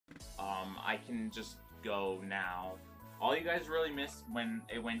I can just go now. All you guys really missed when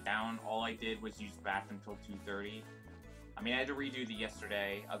it went down, all I did was use the bathroom until 2:30. I mean, I had to redo the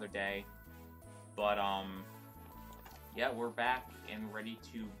other day. But, yeah, we're back and ready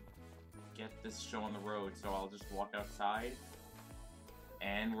to get this show on the road. So I'll just walk outside.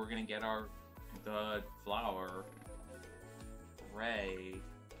 And we're gonna get the flower. Ray.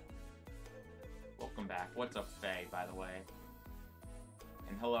 Welcome back. What's up, Faye, by the way?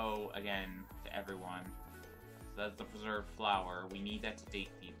 And hello again to everyone. So that's the preserved flower. We need that to date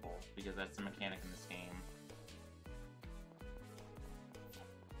people, because that's the mechanic in this game.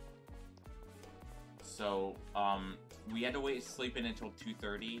 So, we had to wait sleep in until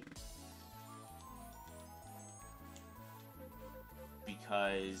 2:30.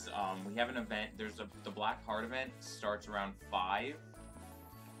 Because, we have an event. The Black Heart event starts around 5.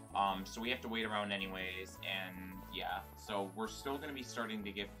 So we have to wait around anyways, and yeah. So we're still gonna be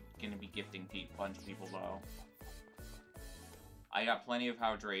gifting a bunch of people though. I got plenty of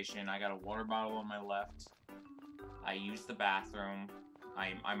hydration. I got a water bottle on my left. I used the bathroom.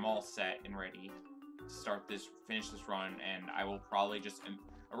 I'm all set and ready to finish this run, and I will probably just.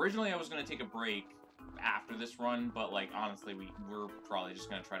 Originally, I was gonna take a break after this run, but like honestly, we're probably just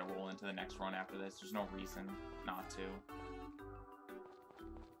gonna try to roll into the next run after this. There's no reason not to.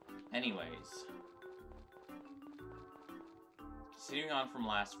 Anyways, continuing on from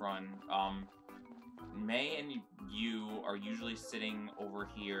last run, May and you are usually sitting over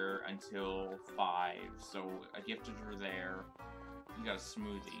here until 5, so I gifted her there. You got a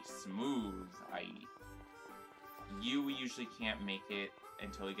smoothie. Smooth, You usually can't make it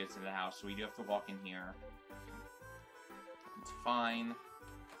until he gets into the house, so we do have to walk in here. It's fine.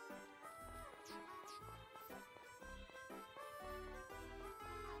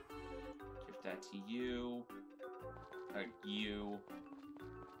 Gift that to you. You.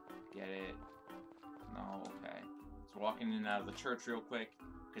 Get it. No, okay. So walking in and out of the church real quick,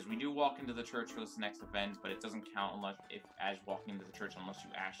 because we do walk into the church for this next event, but it doesn't count as walking into the church unless you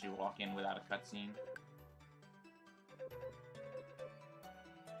actually walk in without a cutscene.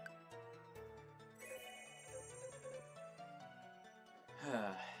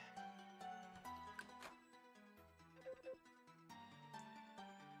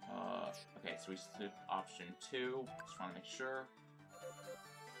 Okay, so we slip option 2. Just want to make sure.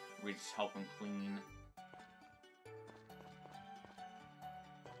 We just help him clean.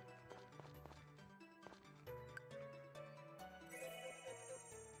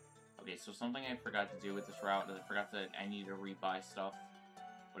 Okay, so something I forgot to do with this route is I need to rebuy stuff.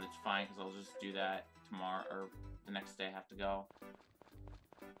 But it's fine, because I'll just do that tomorrow, or the next day I have to go.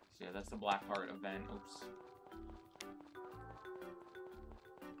 So yeah, that's the Black Heart event. Oops.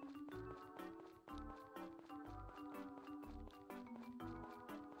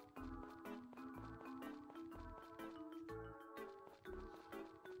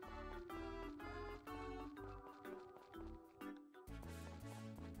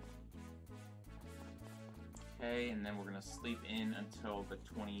 Okay, and then we're gonna sleep in until the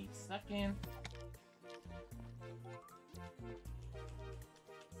 22nd.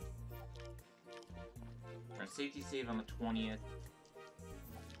 We're gonna safety save on the 20th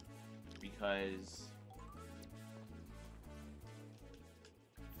because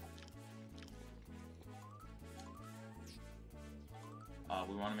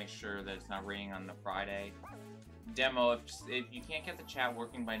we want to make sure that it's not raining on the Friday. Demo, if you can't get the chat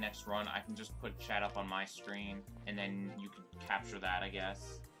working by next run, I can just put chat up on my screen, and then you can capture that, I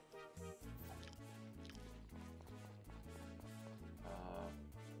guess.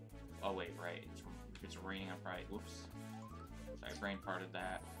 Oh wait, right, it's raining on Friday. Oops. Sorry, brain farted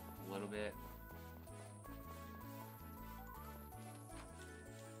that a little bit.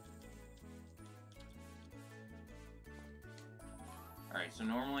 Alright, so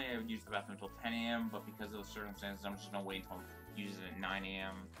normally I would use the bathroom until 10 a.m., but because of the circumstances, I'm just gonna wait until I use it at 9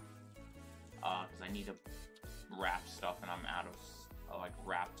 a.m. Because I need to wrap stuff, and I'm out of, like,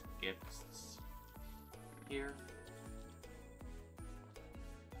 wrapped gifts here.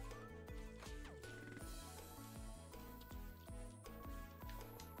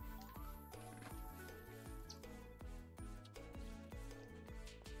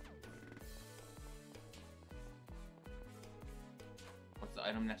 The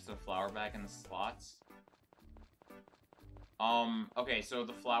item next to the flower bag in the slots. Okay, so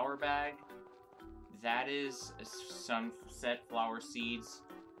the flower bag, that is sunset flower seeds.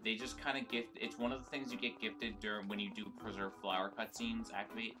 They just kind of it's one of the things you get gifted when you do preserve flower cutscenes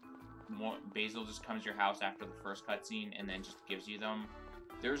activate. Basil just comes to your house after the first cutscene and then just gives you them.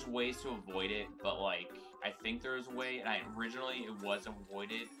 there's ways to avoid it, but, like, I think there's a way, and originally it was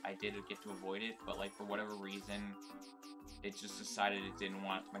avoided. I did get to avoid it, but, like, for whatever reason, it just decided it didn't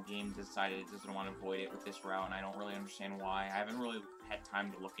want, my game decided it doesn't want to avoid it with this route, and I don't really understand why. I haven't really had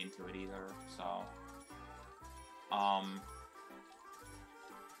time to look into it either, so.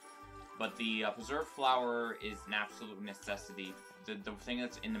 But the preserved flour is an absolute necessity. The thing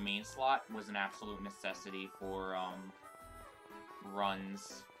that's in the main slot was an absolute necessity for,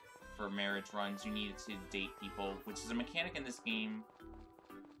 runs. For marriage runs, you needed to date people, which is a mechanic in this game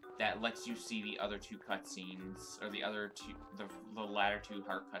that lets you see the other two cutscenes, or the other two, the latter two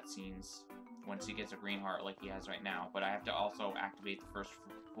heart cutscenes, once he gets a green heart like he has right now. But I have to also activate the first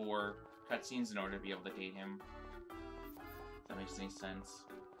 4 cutscenes in order to be able to date him. If that makes any sense.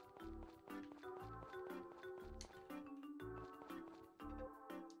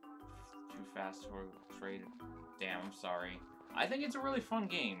 Too fast for rated. Damn, I'm sorry. I think it's a really fun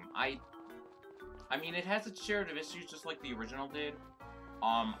game. I mean, it has its share of issues just like the original did.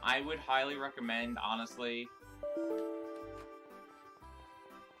 I would highly recommend, honestly,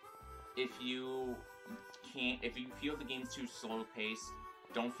 if you feel the game's too slow paced,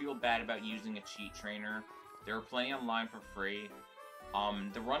 don't feel bad about using a cheat trainer. There are plenty online for free.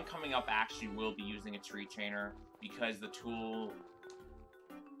 The run coming up actually will be using a cheat trainer because the tool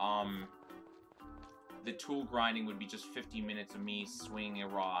grinding would be just 50 minutes of me swinging a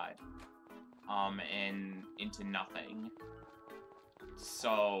rod, and into nothing.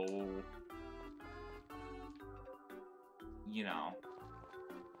 So, you know.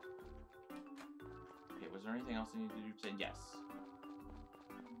 Okay, was there anything else I need to do today? Yes.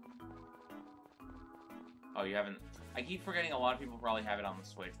 Oh, you haven't... I keep forgetting a lot of people probably have it on the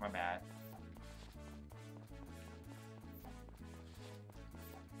Switch, my bad.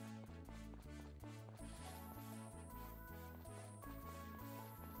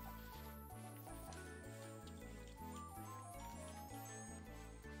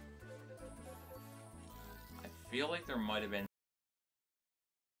 I feel like there might have been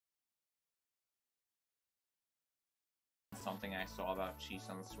something I saw about cheats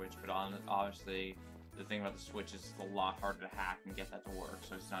on the Switch, but obviously the thing about the Switch is it's a lot harder to hack and get that to work,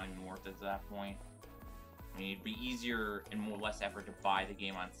 so it's not even worth it at that point. I mean, it'd be easier and less effort to buy the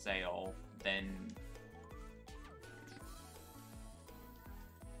game on sale than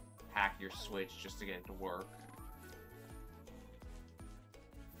hack your Switch just to get it to work.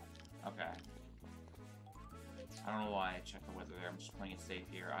 Okay. I don't know why I checked the weather there. I'm just playing it safe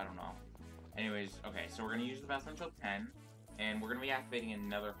here. I don't know. Anyways, okay, so we're going to use the bathroom until 10, and we're going to be activating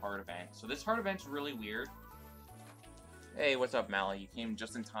another heart event. So this heart event's really weird. Hey, what's up, Mally? You came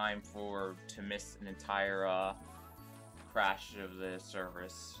just in time to miss an entire crash of the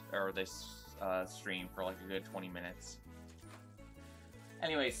service, or this stream for like a good 20 minutes.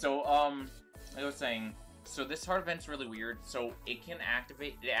 Anyway, so, like I was saying, so this heart event's really weird. So it can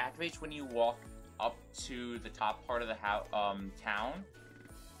activate, it activates when you walk up to the top part of the town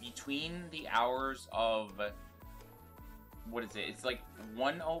between the hours of, what is it? It's like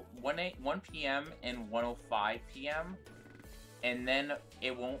 1 p.m. and 1:05 p.m. and then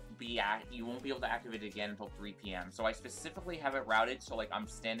it won't be you won't be able to activate it again until 3 p.m. So I specifically have it routed so like I'm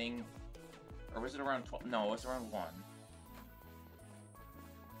standing, or was it around 12? No, it was around 1.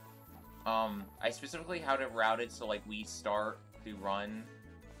 I specifically had it routed so like we start the run,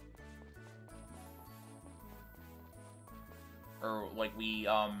 or like we're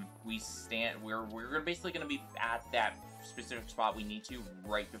basically gonna be at that specific spot we need to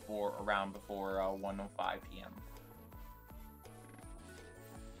right before 1:05 p.m.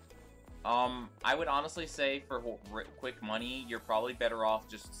 I would honestly say for quick money, you're probably better off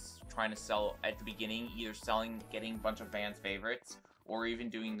just trying to sell at the beginning, either getting a bunch of fans' favorites, or even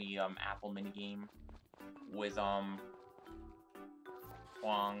doing the Apple minigame with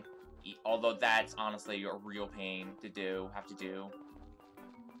Huang. Although that's honestly a real pain to have to do.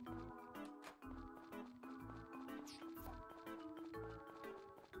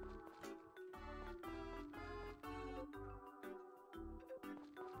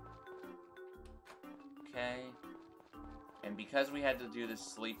 Okay. And because we had to do this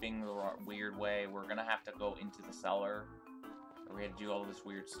sleeping the weird way, we're gonna have to go into the cellar. We had to do all this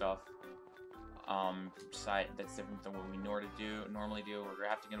weird stuff. That's different than what we normally do. We're gonna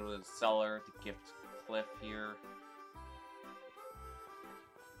have to go to the cellar to gift Cliff here.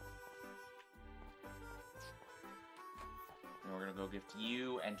 And we're gonna go gift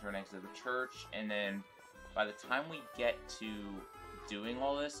you, enter and exit the church, and then by the time we get to doing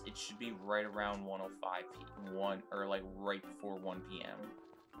all this, it should be right around 1:05 p.m. or like right before 1 p.m.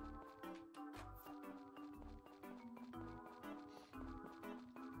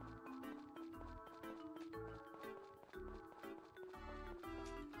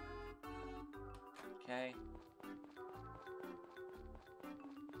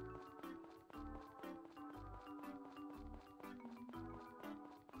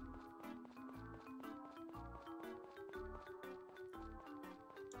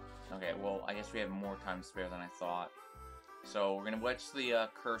 Okay, well, I guess we have more time to spare than I thought. So we're gonna watch the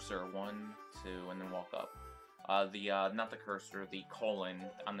cursor, 1, 2, and then walk up. Not the cursor, the colon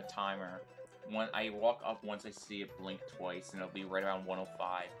on the timer. When I walk up once I see it blink twice, and it'll be right around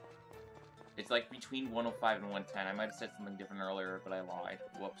 105. It's like between 105 and 110. I might have said something different earlier, but I lied.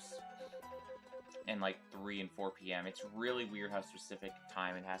 Whoops. And like 3 and 4 p.m. It's really weird how specific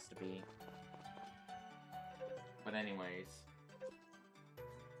time it has to be. But anyways,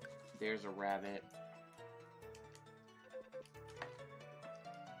 there's a rabbit.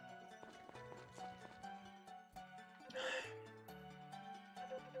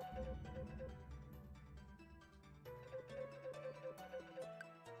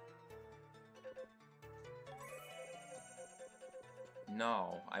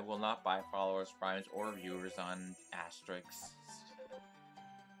 No, I will not buy followers, primes, or viewers on asterisks.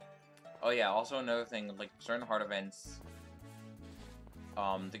 Oh yeah, also another thing, like certain hard events,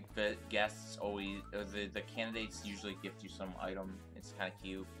 the guests always, the candidates usually gift you some item. It's kind of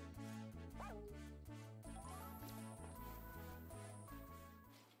cute.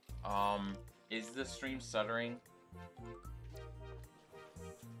 Is the stream stuttering?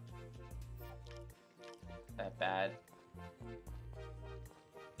 That bad?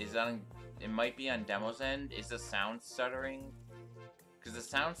 Is that on, it might be on Demo's end? Is the sound stuttering? Because the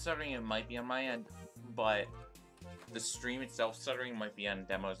sound stuttering, it might be on my end, but the stream itself stuttering might be on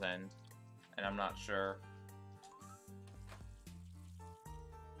Demo's end, and I'm not sure.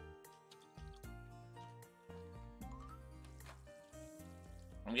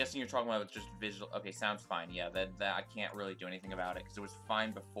 I'm guessing you're talking about just visual. Okay, sounds fine. Yeah, that I can't really do anything about it because it was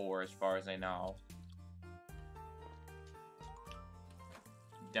fine before, as far as I know.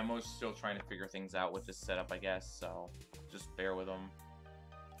 Demo's still trying to figure things out with this setup, I guess, so just bear with them.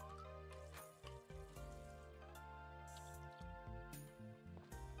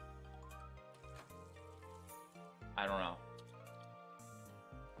 I don't know.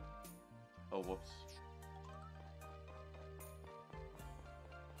 Oh, whoops.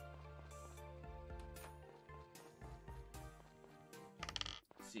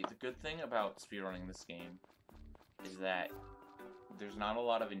 See, the good thing about speedrunning this game is that there's not a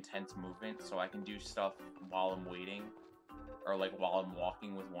lot of intense movement, so I can do stuff while I'm waiting, or like while I'm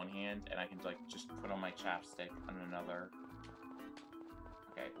walking with one hand, and I can like just put on my chapstick on another.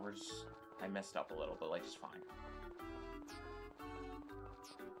 Okay, I messed up a little, but like it's fine.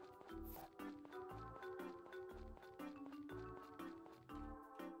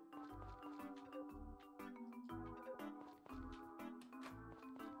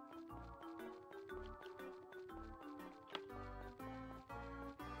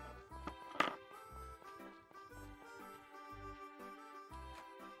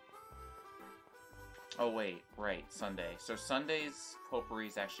 Oh wait, right, Sunday. So Sunday's potpourri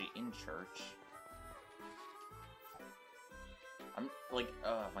is actually in church. I'm like,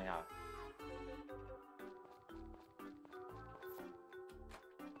 oh my god.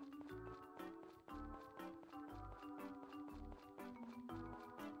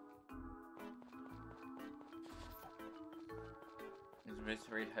 Is the base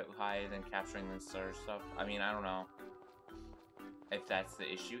rate high than capturing the sort stuff? I mean, I don't know if that's the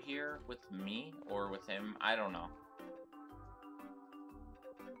issue here with me or with him. I don't know.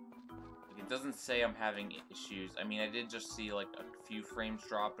 Like, it doesn't say I'm having issues. I mean, I did just see like a few frames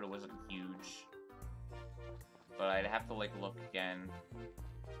drop, but it wasn't huge. But I'd have to like look again.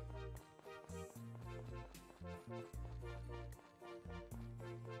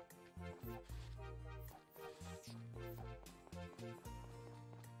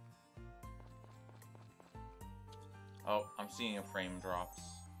 Oh, I'm seeing a frame drops.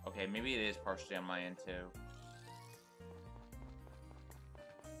 Okay, maybe it is partially on my end too.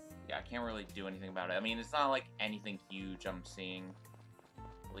 Yeah, I can't really do anything about it. I mean, it's not like anything huge I'm seeing.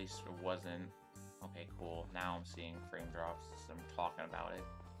 At least it wasn't. Okay, cool. Now I'm seeing frame drops as I'm talking about it.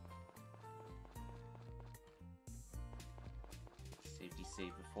 Safety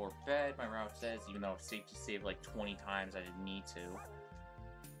save before bed, my route says, even though safety saved like 20 times, I didn't need to.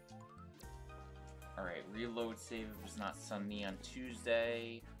 Alright, reload save was not sunny on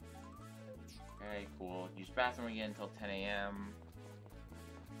Tuesday. Okay, cool. Use bathroom again until 10 a.m.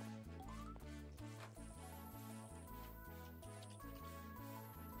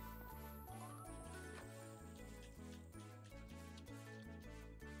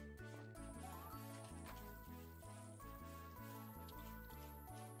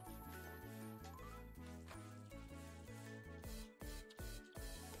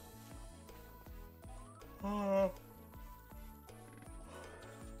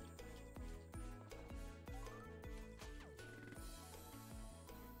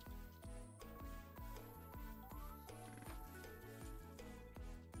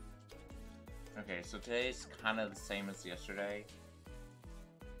 Okay, so today's kind of the same as yesterday.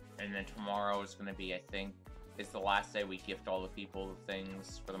 And then tomorrow is going to be, I think, it's the last day we gift all the people the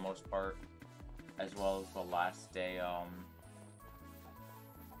things for the most part. As well as the last day,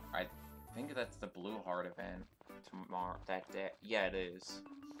 I think that's the Blue Heart event tomorrow, that day. Yeah, it is.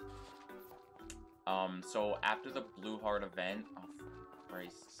 So after the Blue Heart event, oh,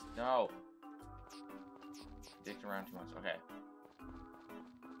 Christ, no! Dicked around too much, okay.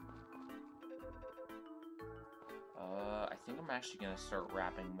 I think I'm actually gonna start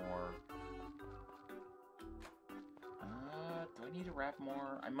rapping more. Do I need to rap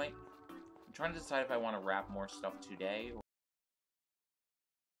more? I might. I'm trying to decide if I want to rap more stuff today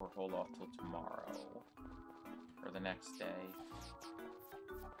or hold off till tomorrow or the next day. Let's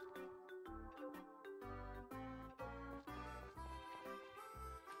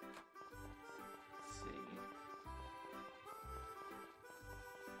see.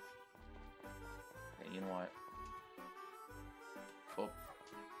 Okay, you know what? Oh.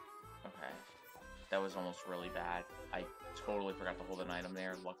 Okay. That was almost really bad. I totally forgot to hold an item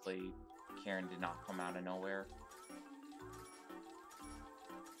there. Luckily, Karen did not come out of nowhere.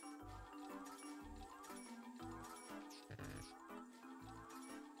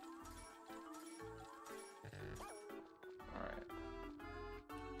 Alright.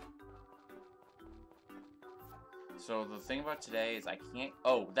 So the thing about today is I can't...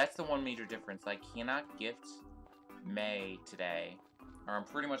 Oh, that's the one major difference. I cannot gift May today. Or I'm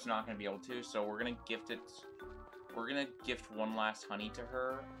pretty much not going to be able to, so we're going to gift it... We're going to gift one last honey to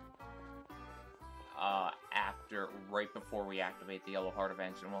her right before we activate the Yellow Heart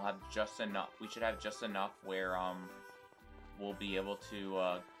event, and we'll have just enough, we should have just enough where, we'll be able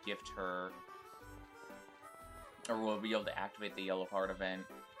to, gift her, or we'll be able to activate the Yellow Heart event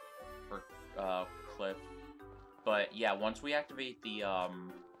for, Cliff. But, yeah, once we activate the,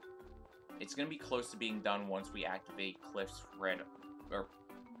 it's gonna be close to being done once we activate Cliff's red, or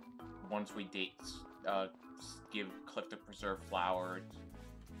once we give Cliff the Preserved Flower.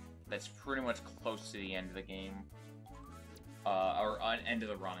 That's pretty much close to the end of the game. Or end of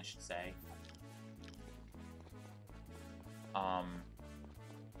the run, I should say. Because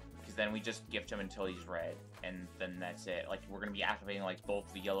then we just gift him until he's red, and then that's it. Like, we're gonna be activating, like,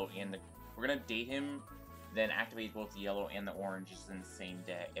 both the yellow and the... We're gonna date him, then activate both the yellow and the oranges in the same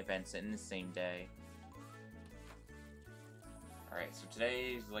day. Events in the same day. Alright, so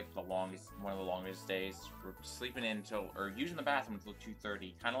today's, like, one of the longest days. We're sleeping in until, or using the bathroom until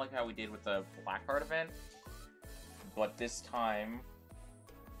 2:30. Kind of like how we did with the Blackheart event. But this time,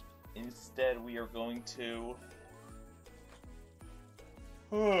 instead we are going to...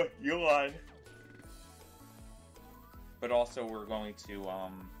 you lied. But also we're going to,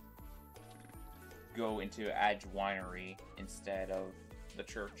 go into Adge Winery instead of the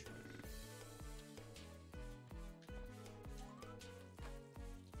church.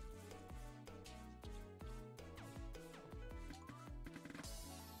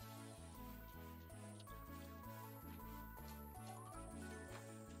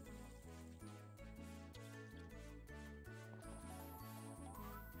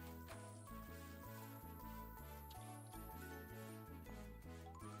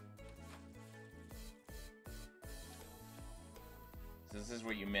 This is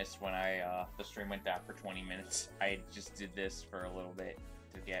what you missed when the stream went down for 20 minutes. I just did this for a little bit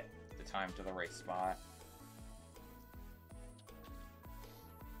to get the time to the right spot.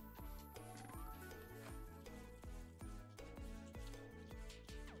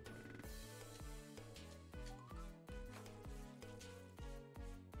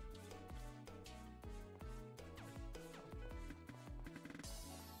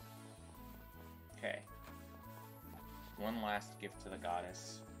 Okay. One last gift to the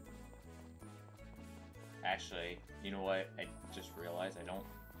goddess. Actually, you know what? I just realized I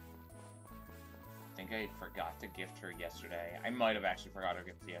think I forgot to gift her yesterday. I might have actually forgot to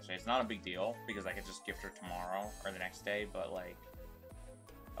gift her yesterday. It's not a big deal, because I could just gift her tomorrow, or the next day, but like...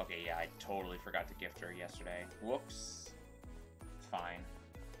 Okay, yeah, I totally forgot to gift her yesterday. Whoops. It's fine.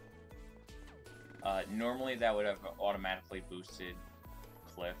 Normally that would have automatically boosted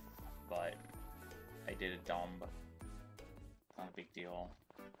Cliff, but I did a dumb... Not a big deal.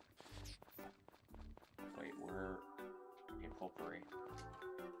 Wait, we're... Okay, potpourri.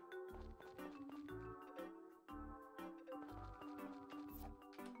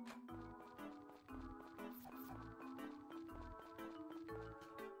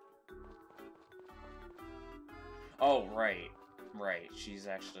 Oh, right. Right, she's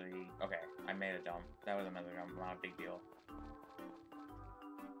actually... Okay, I made a dump. That was another dump, not a big deal.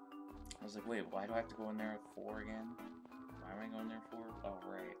 I was like, wait, why do I have to go in there at 4 again? Why am I going there 4? Oh,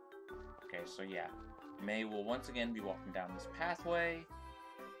 right. Okay, so yeah. May will once again be walking down this pathway.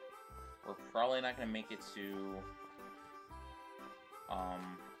 We're probably not going to make it to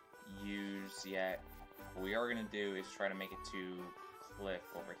use yet. What we are going to do is try to make it to Cliff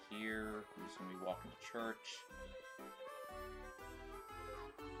over here, who's going to be walking to church.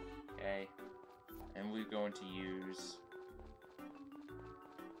 Okay. And we're going to use...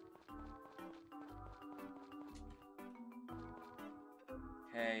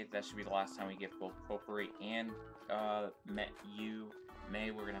 Okay, that should be the last time we get both Potpourri and May.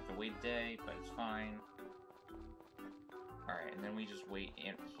 We're going to have to wait a day, but it's fine. Alright, and then we just wait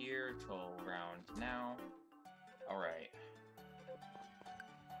in here till around now. Alright.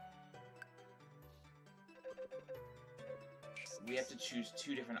 We have to choose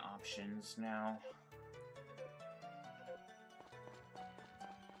two different options now.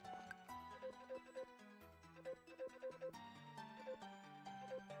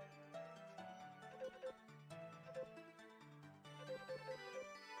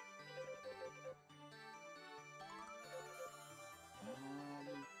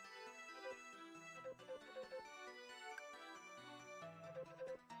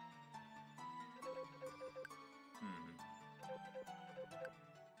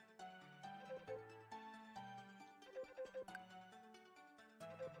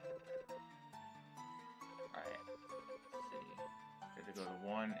 Go to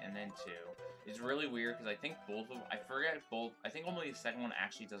 1 and then 2. It's really weird because I think both of I forget both. I think only the second one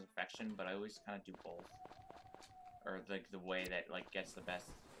actually does affection, but I always kind of do both, or like the way that like gets the best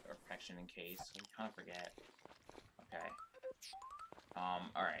affection in case. So I kind of forget. Okay.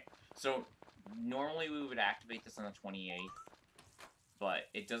 All right. So normally we would activate this on the 28th, but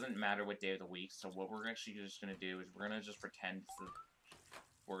it doesn't matter what day of the week. So what we're actually just gonna do is we're gonna just pretend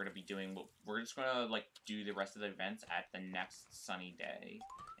we're gonna be doing. We're just gonna like do the rest of the events at the next sunny day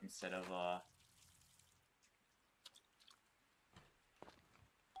instead of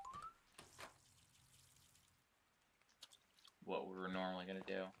what we were normally gonna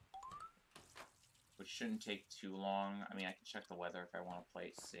do, which shouldn't take too long. I mean, I can check the weather if I want to play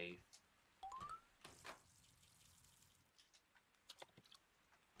it safe.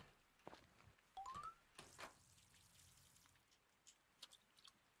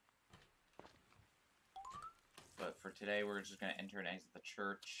 But for today, we're just going to enter and exit the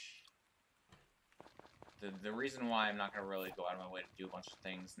church. The reason why I'm not going to really go out of my way to do a bunch of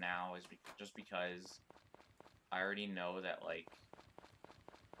things now is just because I already know that, like,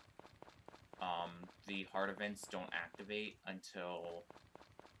 the heart events don't activate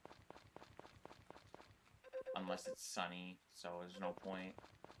unless it's sunny, so there's no point.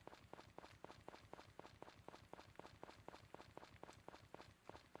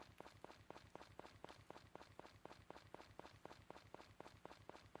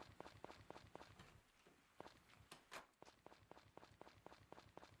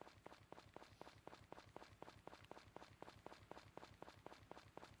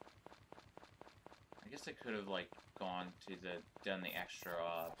 I guess I could have, like, done the extra,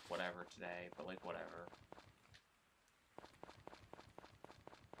 whatever today, but, like, whatever.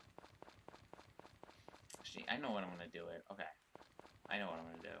 Actually, I know when I'm gonna do it. Okay. I know what I'm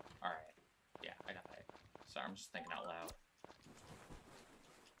gonna do. Alright. Yeah, I got that. Sorry, I'm just thinking out loud.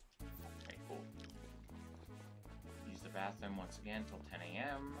 Okay, cool. Use the bathroom once again till 10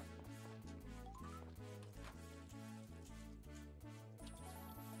 a.m.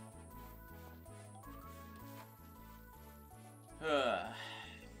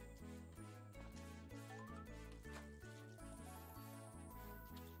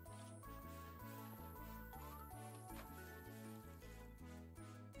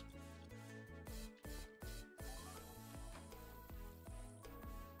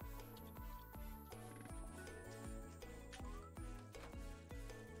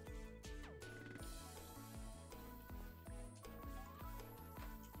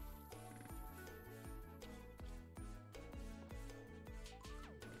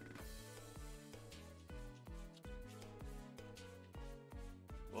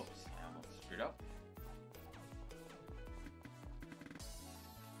 Whoops, I almost screwed up.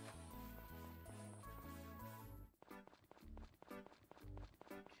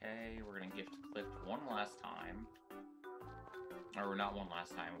 Okay, we're gonna gift Cliff one last time. Or not one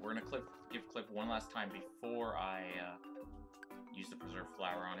last time. We're gonna give Cliff one last time before I use the preserved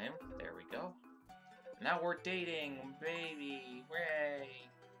flower on him. There we go. Now we're dating, baby! Hooray!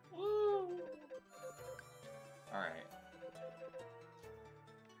 Woo! Alright.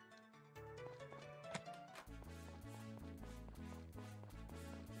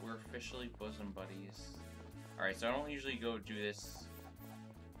 We're officially bosom buddies. Alright, so I don't usually go do this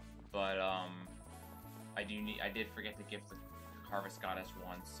But, I did forget to gift the Harvest Goddess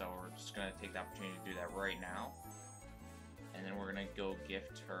once, so we're just gonna take the opportunity to do that right now. And then we're gonna go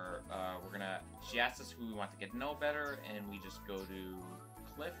gift her, she asked us who we want to get to know better, and we just go to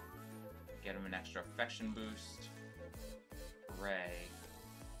Cliff, get him an extra affection boost.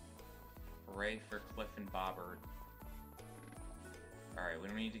 Hooray for Cliff and Bobbert. Alright, we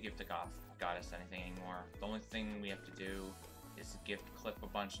don't need to give the Goddess anything anymore. The only thing we have to do is to gift Cliff a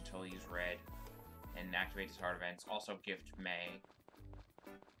bunch until he's red, and activate his heart events. Also gift May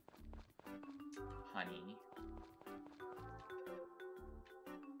honey.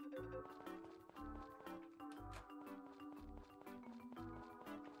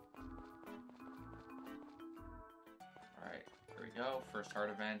 Alright, here we go. First heart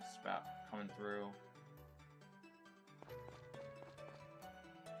event is about coming through.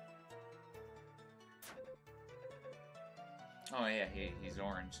 Oh yeah, he's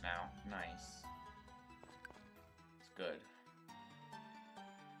orange now. Nice. It's good.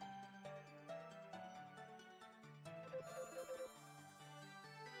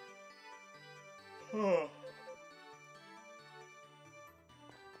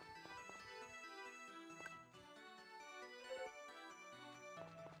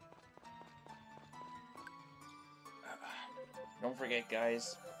 Don't forget,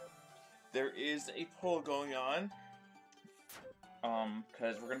 guys, there is a poll going on.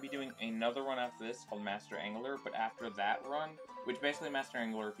 Because we're going to be doing another run after this called Master Angler, but after that run, which basically Master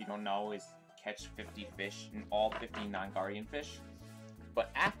Angler, if you don't know, is catch 50 fish, and all 50 non-guardian fish.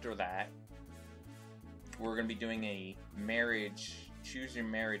 But after that, we're going to be doing a choose your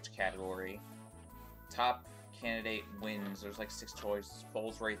marriage category. Top candidate wins. There's like 6 choices.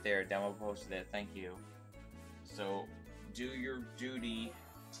 Polls right there. Demo posted it. Thank you. So, do your duty,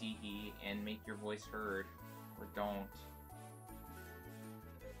 Teehee, and make your voice heard. Or don't.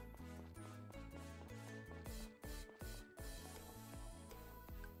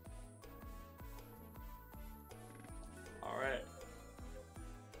 Alright.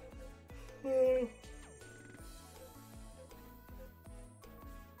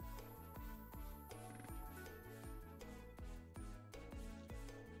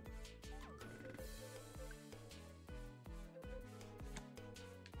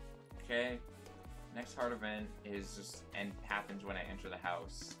 Okay. Next hard event is just happens when I enter the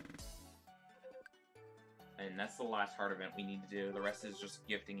house. And that's the last hard event we need to do. The rest is just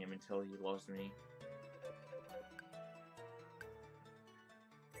gifting him until he loves me.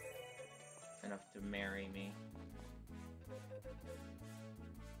 Enough to marry me.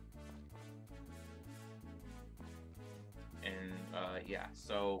 And, yeah,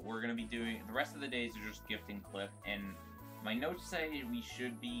 so we're gonna be doing, the rest of the days are just gifting Cliff, and my notes say we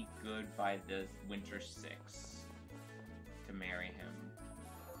should be good by the Winter 6 to marry him.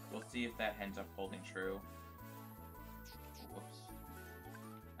 We'll see if that ends up holding true. Whoops.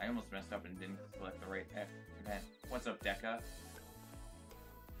 I almost messed up and didn't select the right event. What's up, Deca?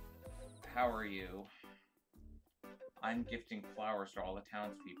 How are you? I'm gifting flowers to all the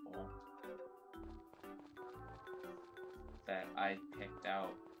townspeople that I picked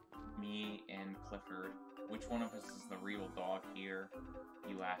out. Me and Clifford. Which one of us is the real dog here?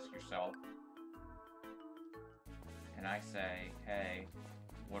 You ask yourself. And I say, hey,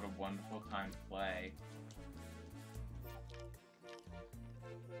 what a wonderful time to play.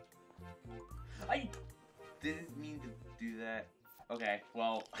 I didn't mean to do that. Okay,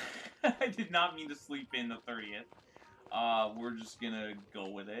 well, I did not mean to sleep in the 30th. We're just gonna go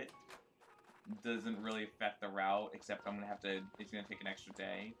with it. Doesn't really affect the route, except I'm gonna have to, it's gonna take an extra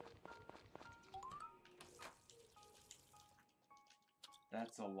day.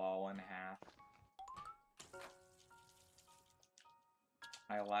 That's a lull and a half.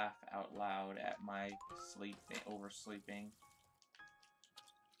 I laugh out loud at my oversleeping.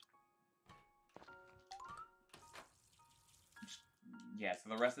 Yeah, so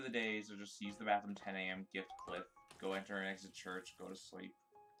the rest of the days are just use the bathroom 10 a.m., gift Cliff, go enter and exit church, go to sleep.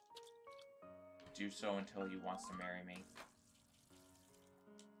 Do so until he wants to marry me.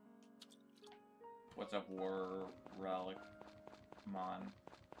 What's up, War Relic Mon?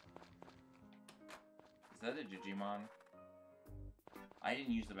 Is that a Digimon? I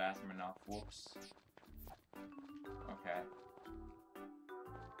didn't use the bathroom enough. Whoops. Okay.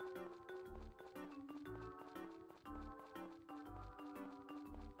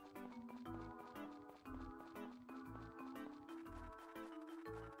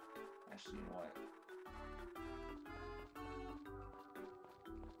 Actually, you know what?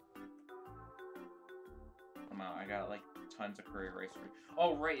 Come on, I got like tons of career racers.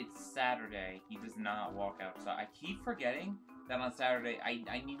 Oh, right, it's Saturday. He does not walk outside. I keep forgetting that on Saturday, I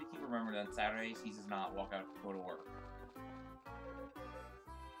need to keep remembering that on Saturdays, he does not walk out to go to work.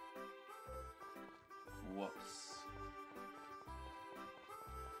 Whoops.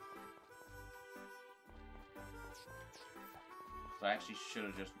 So I actually should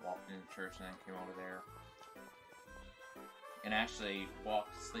have just walked into church and then came over there. And actually,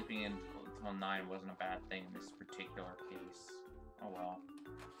 sleeping in until 9 wasn't a bad thing in this particular case. Oh well.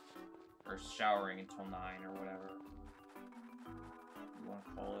 Or showering until 9 or whatever you want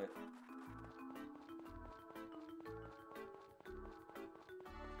to call it.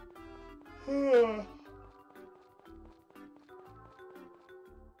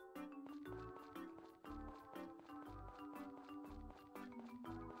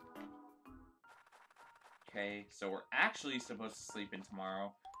 Okay, so we're actually supposed to sleep in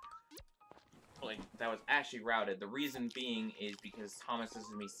tomorrow. Like, that was actually routed. The reason being is because Thomas is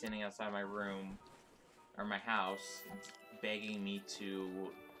going to be sitting outside my room, or my house, begging me to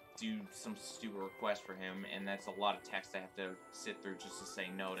do some stupid request for him, and that's a lot of text I have to sit through just to say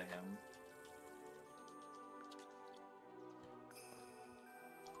no to him.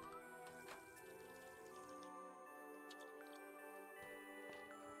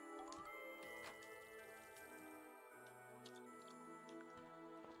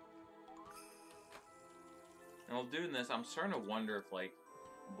 And while doing this, I'm starting to wonder if, like,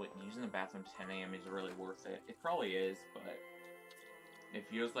 using the bathroom 10 a.m. is really worth it. It probably is, but it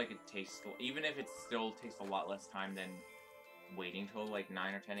feels like it takes, even if it still takes a lot less time than waiting till, like,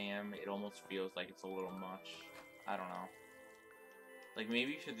 9 or 10 a.m., it almost feels like it's a little much. I don't know. Like,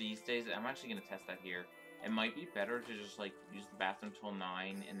 maybe for these days, I'm actually going to test that here. It might be better to just, like, use the bathroom till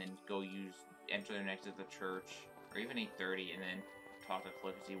 9 and then go enter and exit the church, or even 8:30, and then talk to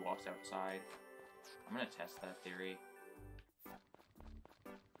Cliff as he walks outside. I'm gonna test that theory.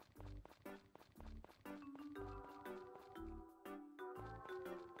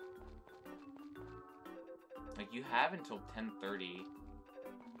 Like, you have until 10:30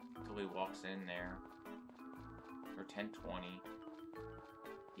 until he walks in there. Or 10:20.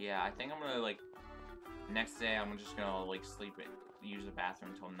 Yeah, I think I'm gonna, like, next day I'm just gonna, like, use the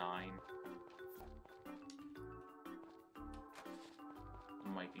bathroom until 9. It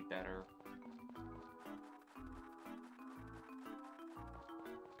might be better.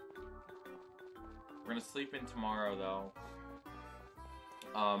 We're gonna sleep in tomorrow, though.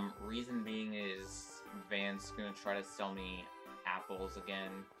 Reason being is Van's gonna try to sell me apples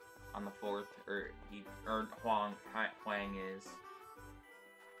again on the 4th, or Huang is.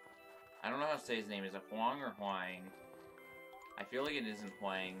 I don't know how to say his name. Is it Huang or Huang? I feel like it isn't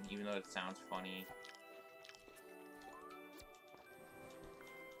Huang, even though it sounds funny.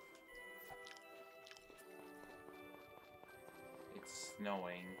 It's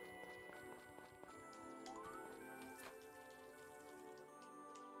snowing.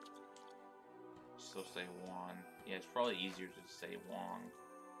 So say Juan. Yeah, it's probably easier to say Wong.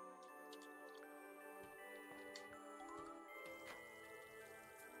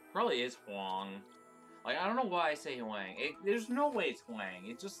 Probably is Huang. Like, I don't know why I say Huang. There's no way it's Huang.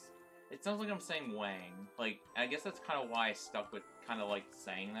 It sounds like I'm saying Wang. Like, I guess that's kind of why I stuck with kind of like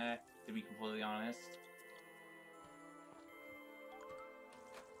saying that, to be completely honest.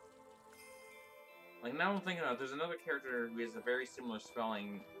 Like, now I'm thinking about it, there's another character who has a very similar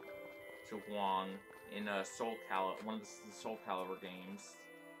spelling to Huang in one of the Soul Calibur games,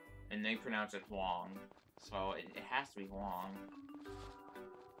 and they pronounce it Huang, so it has to be Huang.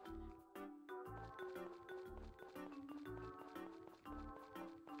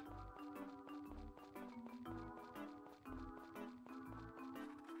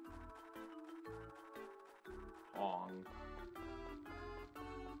 Huang.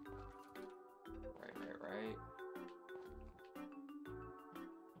 Right.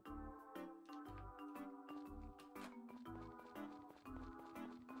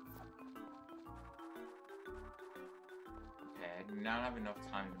 Okay, I do not have enough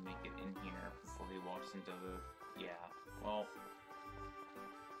time to make it in here before he walks into the... Yeah, well...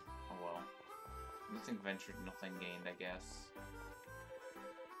 Oh well. Nothing ventured, nothing gained, I guess.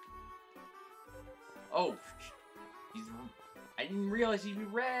 Oh! I didn't realize he'd be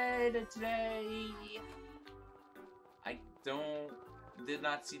red today! Did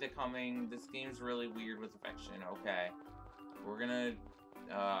not see that coming. This game's really weird with affection. Okay. We're gonna...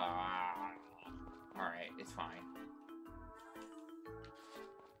 Alright, it's fine.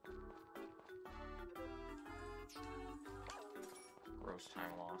 Gross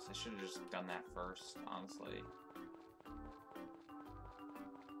time loss. I should have just done that first, honestly.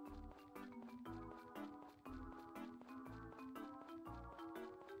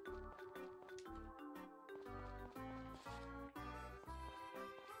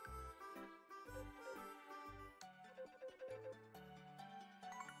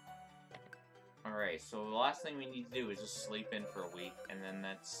 Alright, so the last thing we need to do is just sleep in for a week, and then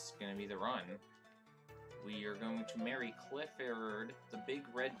that's gonna be the run. We are going to marry Clifford, the big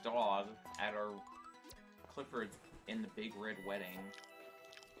red dog, at our Clifford's in the big red wedding.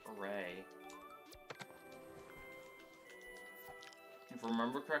 Hooray. If I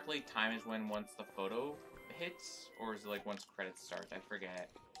remember correctly, time is when once the photo hits, or is it like once credits start? I forget.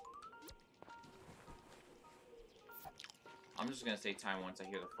 I'm just gonna say time once I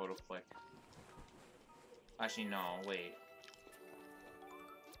hear the photo click. Actually, no, wait.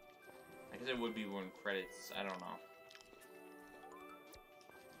 I guess it would be when credits, I don't know.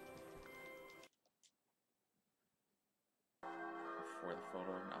 Before the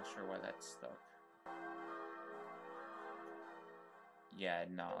photo, I'm not sure why that's stuck. Yeah,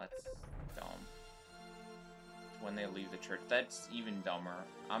 no, that's dumb. When they leave the church, that's even dumber.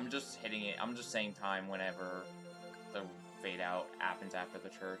 I'm just hitting it, I'm just saying time whenever the fade out happens after the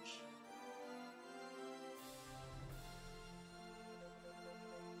church.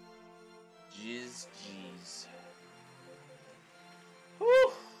 Jeez.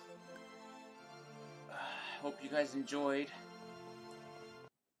 Whew! Hope you guys enjoyed.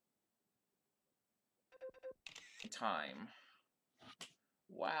 Time.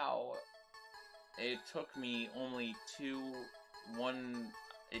 Wow. It took me only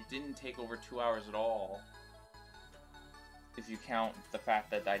it didn't take over 2 hours at all. If you count the fact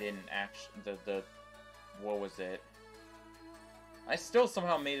that I didn't actually, what was it? I still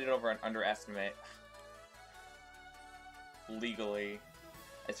somehow made it over an underestimate. Legally,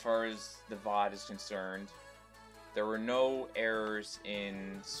 as far as the VOD is concerned. There were no errors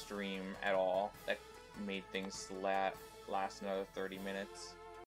in stream at all that made things last another 30 minutes.